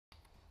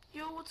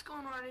Yo, what's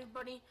going on,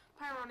 everybody?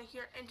 Pyronic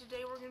here, and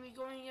today we're going to be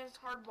going against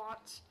hard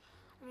bots.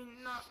 I mean,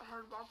 not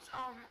hard bots,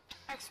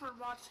 expert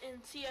bots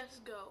in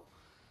CSGO.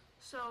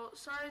 So,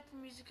 sorry if the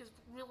music is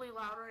really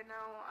loud right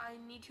now. I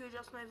need to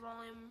adjust my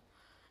volume.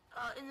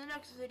 In the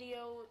next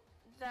video,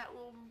 that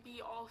will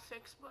be all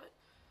fixed, but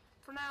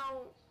for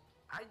now,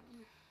 I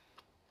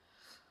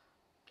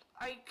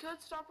could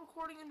stop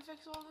recording and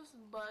fix all this,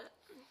 but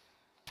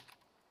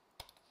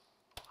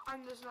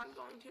I'm just not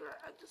going to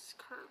at this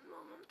current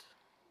moment.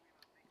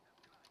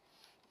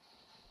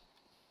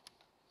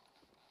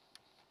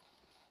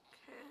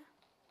 Okay.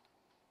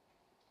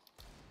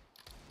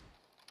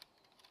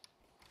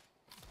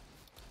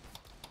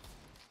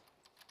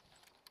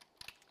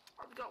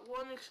 I've got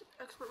one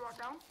expert bot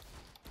down.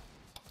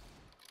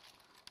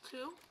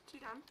 Two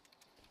down.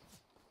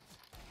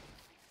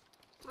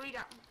 Three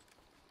down.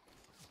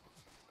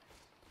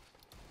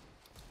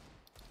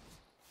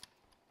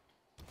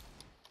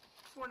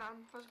 Four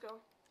down. Let's go.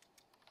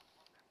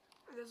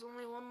 There's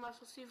only one left.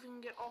 Let's see if we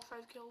can get all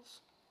 5 kills.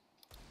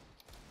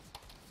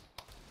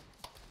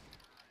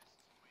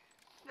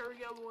 There we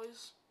go,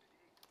 boys.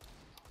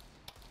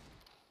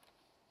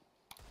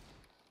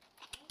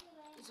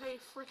 That's how you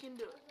freaking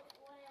do it.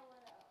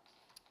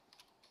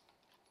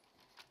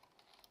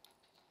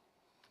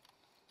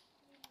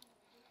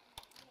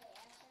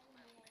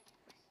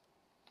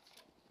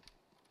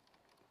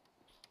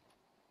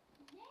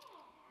 Now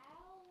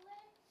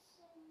let's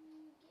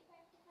get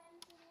back to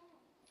finding some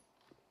lines.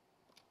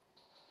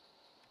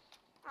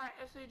 Alright,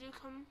 if they do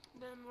come,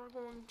 then we're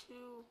going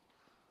to...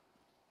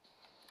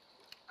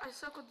 I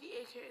suck with the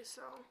AK,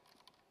 so...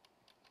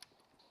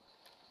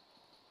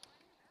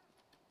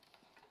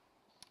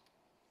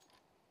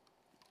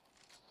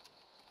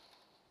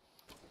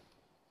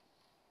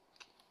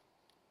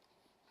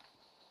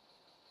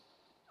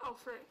 Oh,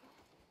 frick.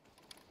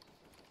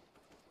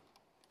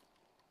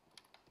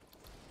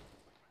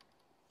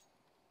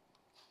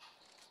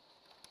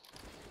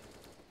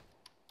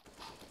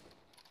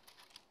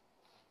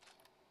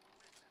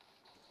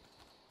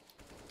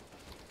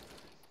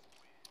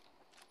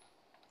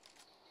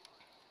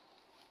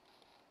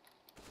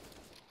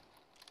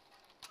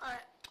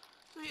 Alright,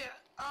 so yeah,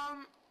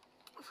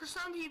 for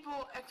some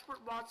people,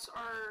 expert bots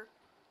are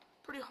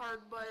pretty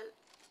hard, but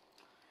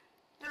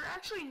they're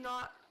actually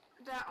not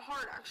that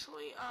hard,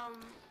 actually.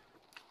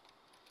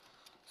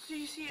 So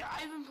you see,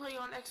 I've been playing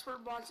on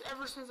expert bots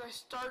ever since I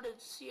started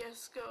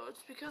CSGO.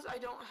 It's because I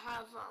don't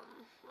have,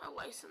 a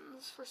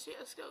license for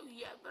CSGO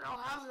yet, but I'll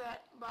have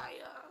that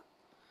by,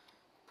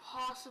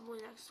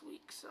 possibly next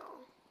week,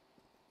 so...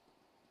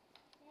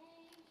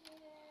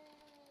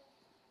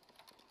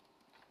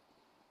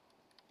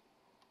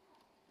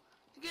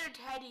 To get a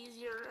tad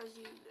easier as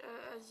you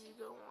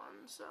go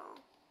on, so...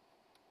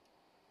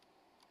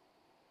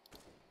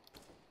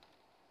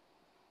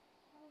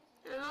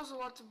 There's also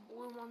lots of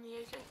bloom on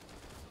the AK.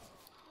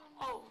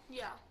 Oh,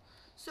 yeah.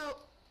 So,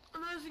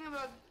 another thing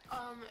about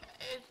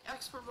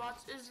expert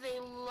bots is they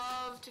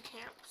love to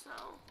camp,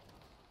 so...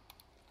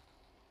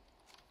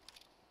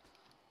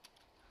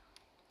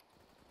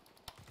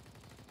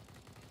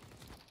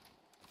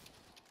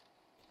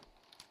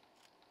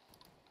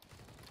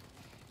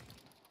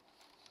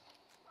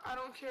 I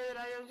don't care that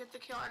I don't get the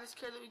kill, I just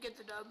care that we get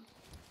the dub.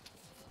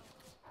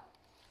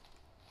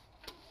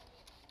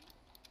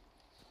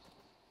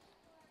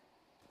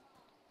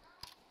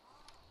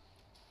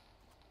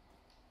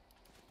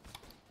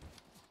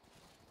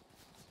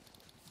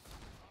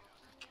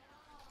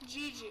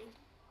 GG.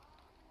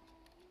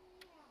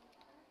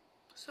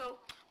 So,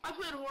 I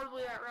played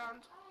horribly that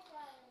round.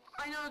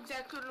 I know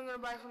exactly what I'm going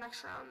to buy for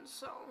next round,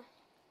 so...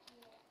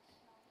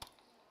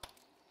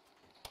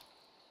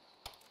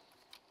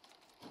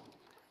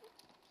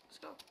 Let's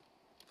go.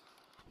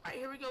 Alright,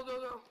 here we go,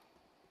 go.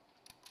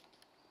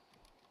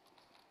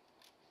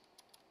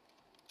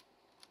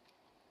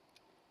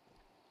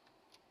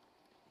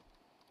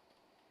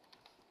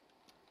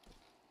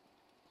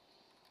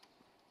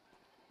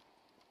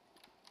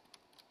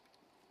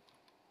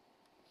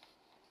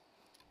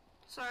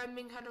 Sorry, I'm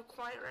being kind of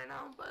quiet right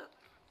now, but...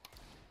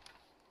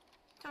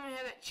 Tell me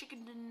how that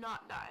chicken did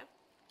not die.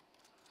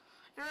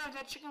 You know,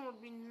 that chicken would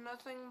be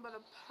nothing but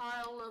a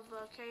pile of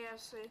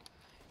KFC.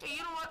 Hey,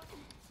 you know what?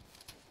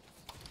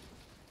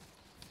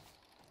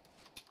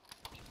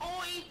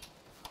 Oi!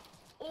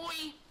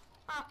 Oi!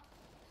 Ah!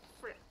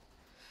 Frick.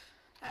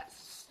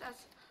 That's...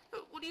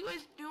 What are you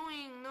guys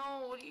doing?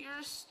 No,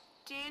 you're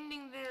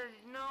standing there.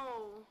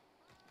 No.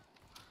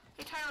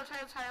 Hey, Tyler.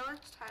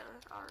 It's Tyler.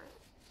 Alright.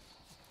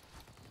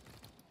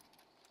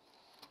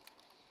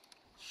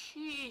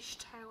 Sheesh,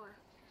 Tyler.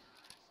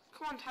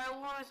 Come on,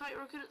 Tyler. I thought you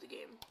were good at the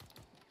game.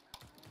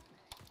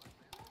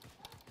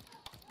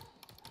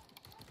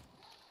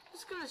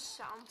 It's gonna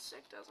sound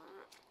sick, doesn't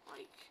it?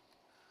 Like...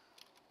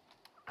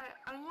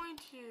 I'm going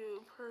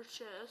to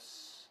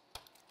purchase...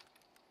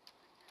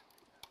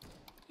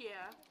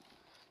 Yeah.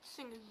 This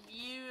thing is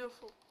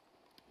beautiful.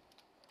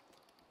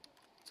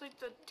 It's like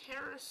the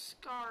terrorist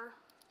scar.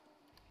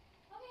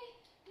 Okay,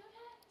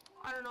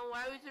 I don't know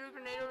why we threw a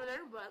grenade over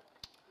there, but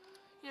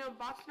You know,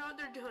 bots know what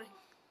they're doing.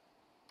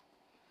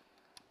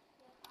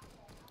 Yep, I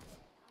bet.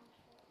 I'm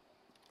sure.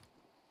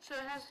 So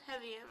it has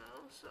heavy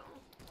ammo, so.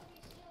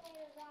 Okay, see you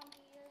later,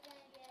 zombie. You're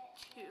gonna get.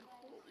 Dude,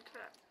 holy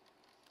crap.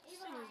 This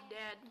Even thing I is am.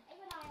 dead.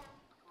 Even I am.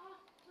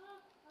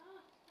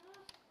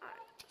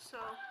 Alright, so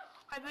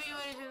I bet you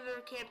anything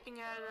they're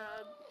camping at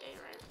A,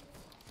 right?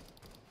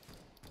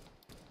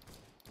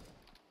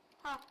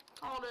 Huh,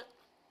 called it.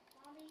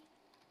 Zombie,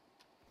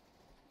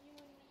 you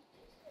and me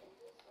just get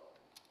this sword.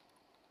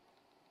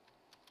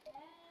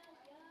 Bad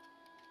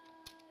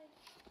guy.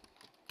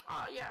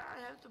 Oh yeah, I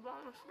have the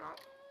bomb, I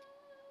forgot.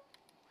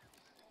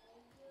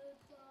 Say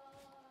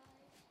goodbye.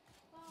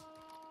 Bye,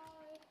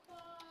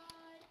 bye,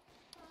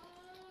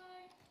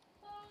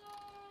 bye,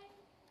 bye.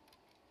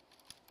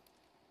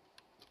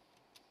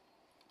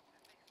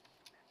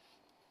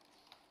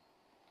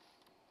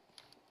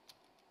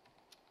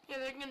 Yeah,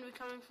 they're gonna be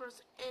coming for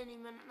us any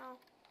minute now.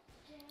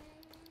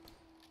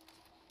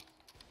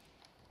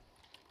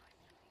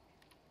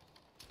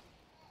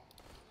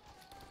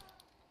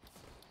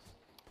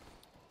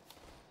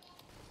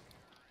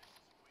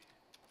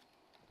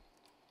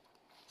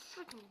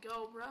 Freaking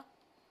go, bruh.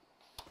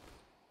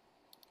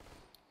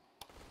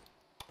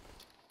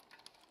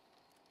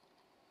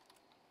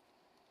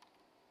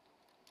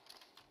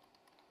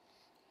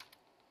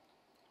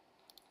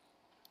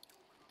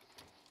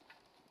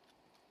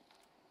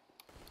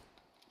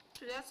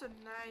 Dude, that's a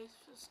nice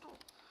pistol.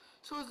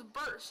 So it's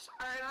burst.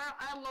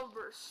 I love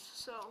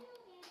burst. So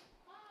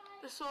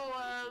this will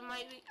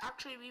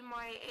actually be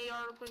my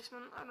AR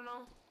replacement. I don't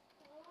know.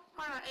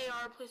 Probably not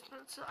AR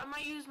replacement. So I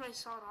might use my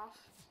sawed off.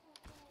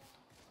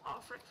 Oh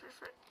frick.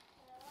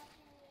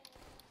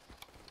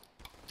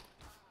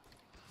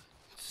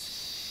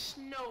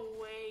 No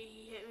way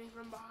he hit me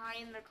from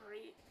behind the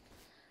crate.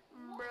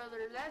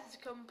 Brother, that's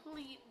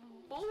complete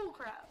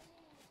bullcrap.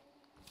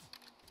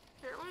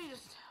 Here, let me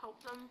just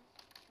help them.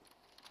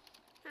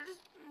 Here,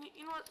 just,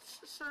 you know what,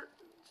 sir?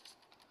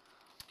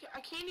 Okay, I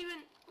can't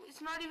even,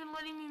 it's not even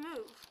letting me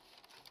move.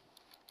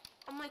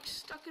 I'm like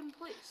stuck in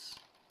place.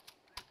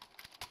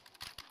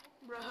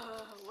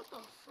 Bruh, what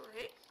the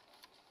frick?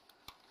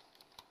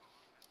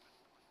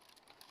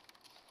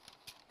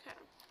 Okay.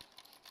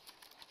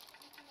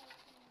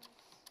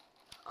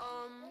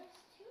 There's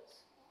two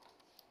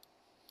squads.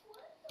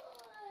 What the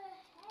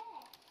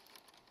heck?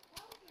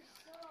 That was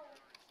so.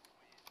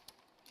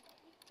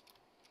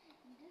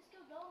 Disco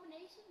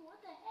domination? What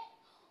the heck?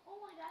 Oh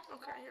my gosh.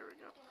 Okay, here we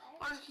go.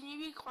 Lars, can you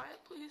be quiet,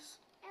 please?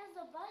 As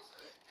the bus.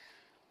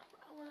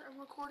 I'm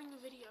recording a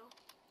video.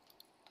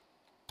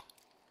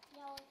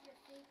 Yeah, with your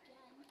fake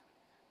gun.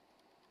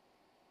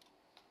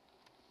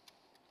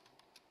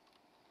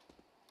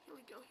 Here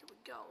we go.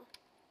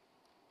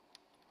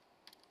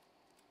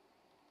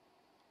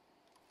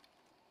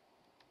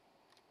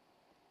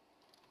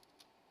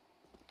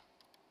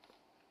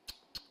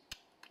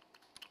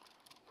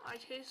 I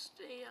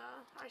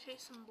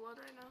taste some blood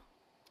right now.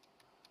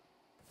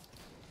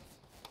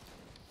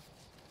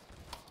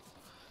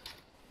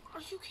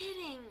 Are you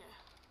kidding?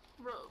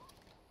 Bro,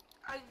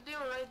 they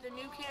were right, the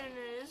new cannon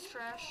is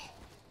trash.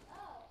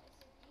 Oh,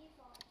 it's a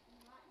default,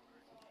 not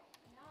default.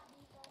 Not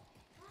default.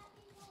 Not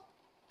default.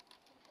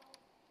 Default.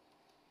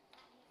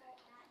 Not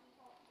default. Not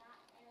default.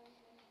 Not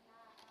everything.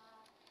 Not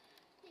default.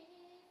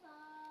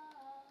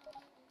 Okay,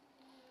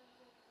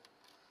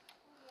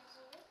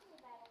 so this is a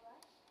battle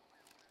bus.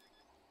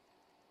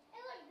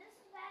 Hey, look, this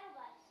is a battle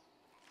bus.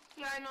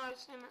 Yeah, I know, I've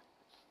seen it.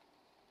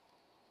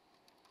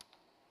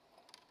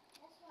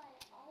 That's why I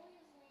always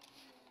land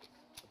in this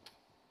place.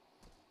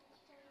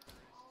 Always try to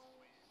find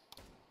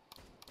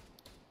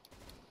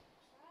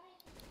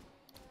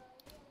a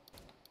real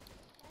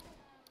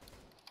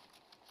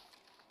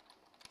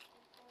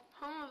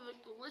Home of the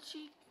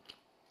glitchy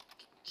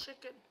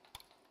chicken.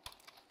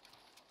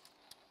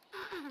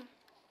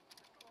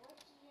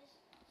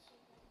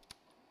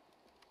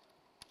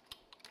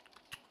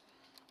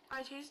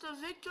 I taste the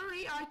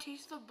victory. I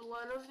taste the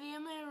blood of the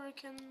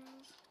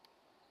Americans.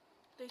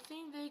 They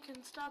think they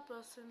can stop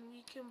us and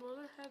we can blow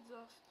their heads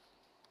off.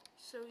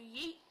 So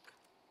yeet.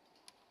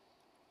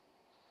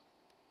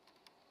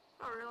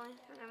 Oh really?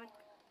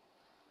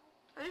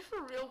 Are they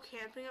for real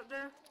camping up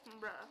there?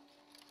 Bruh.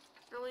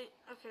 Really?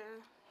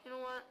 Okay. You know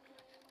what?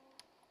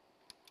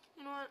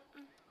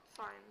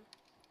 Fine.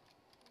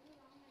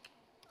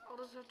 I'll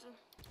just have to...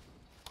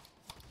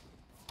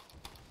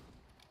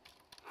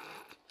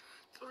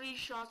 3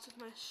 shots with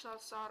my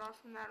shot sawed off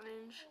from that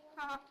range.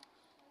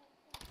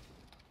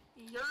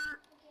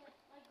 Yurt.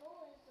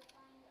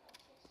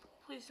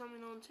 Please tell me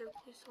no one's here.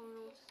 Please tell me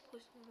no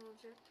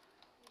one's here.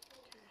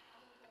 Okay.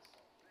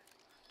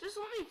 Just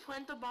let me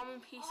plant the bomb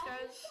in peace,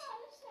 guys.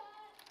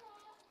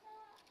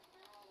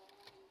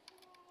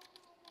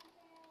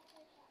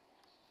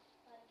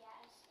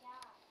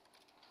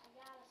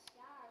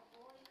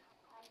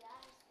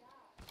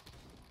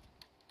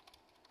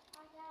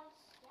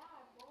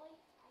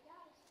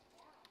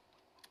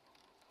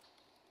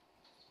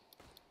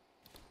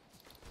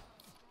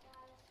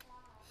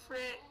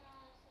 Frick.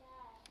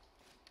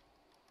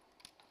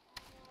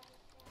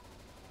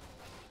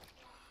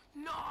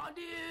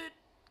 dude.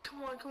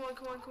 Come on.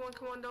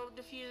 Don't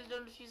defuse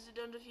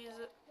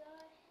it.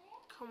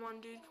 Come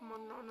on, dude. Come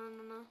on.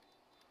 No.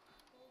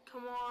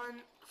 Come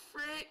on.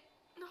 Frick.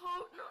 No.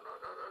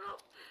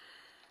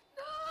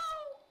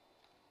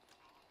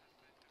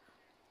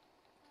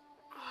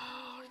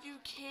 Oh, are you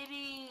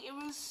kidding? It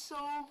was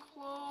so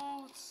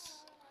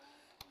close.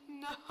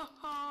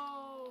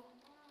 No.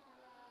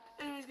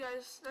 Anyways,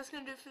 guys, that's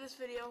going to do it for this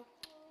video.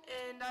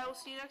 And I will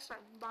see you next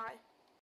time. Bye.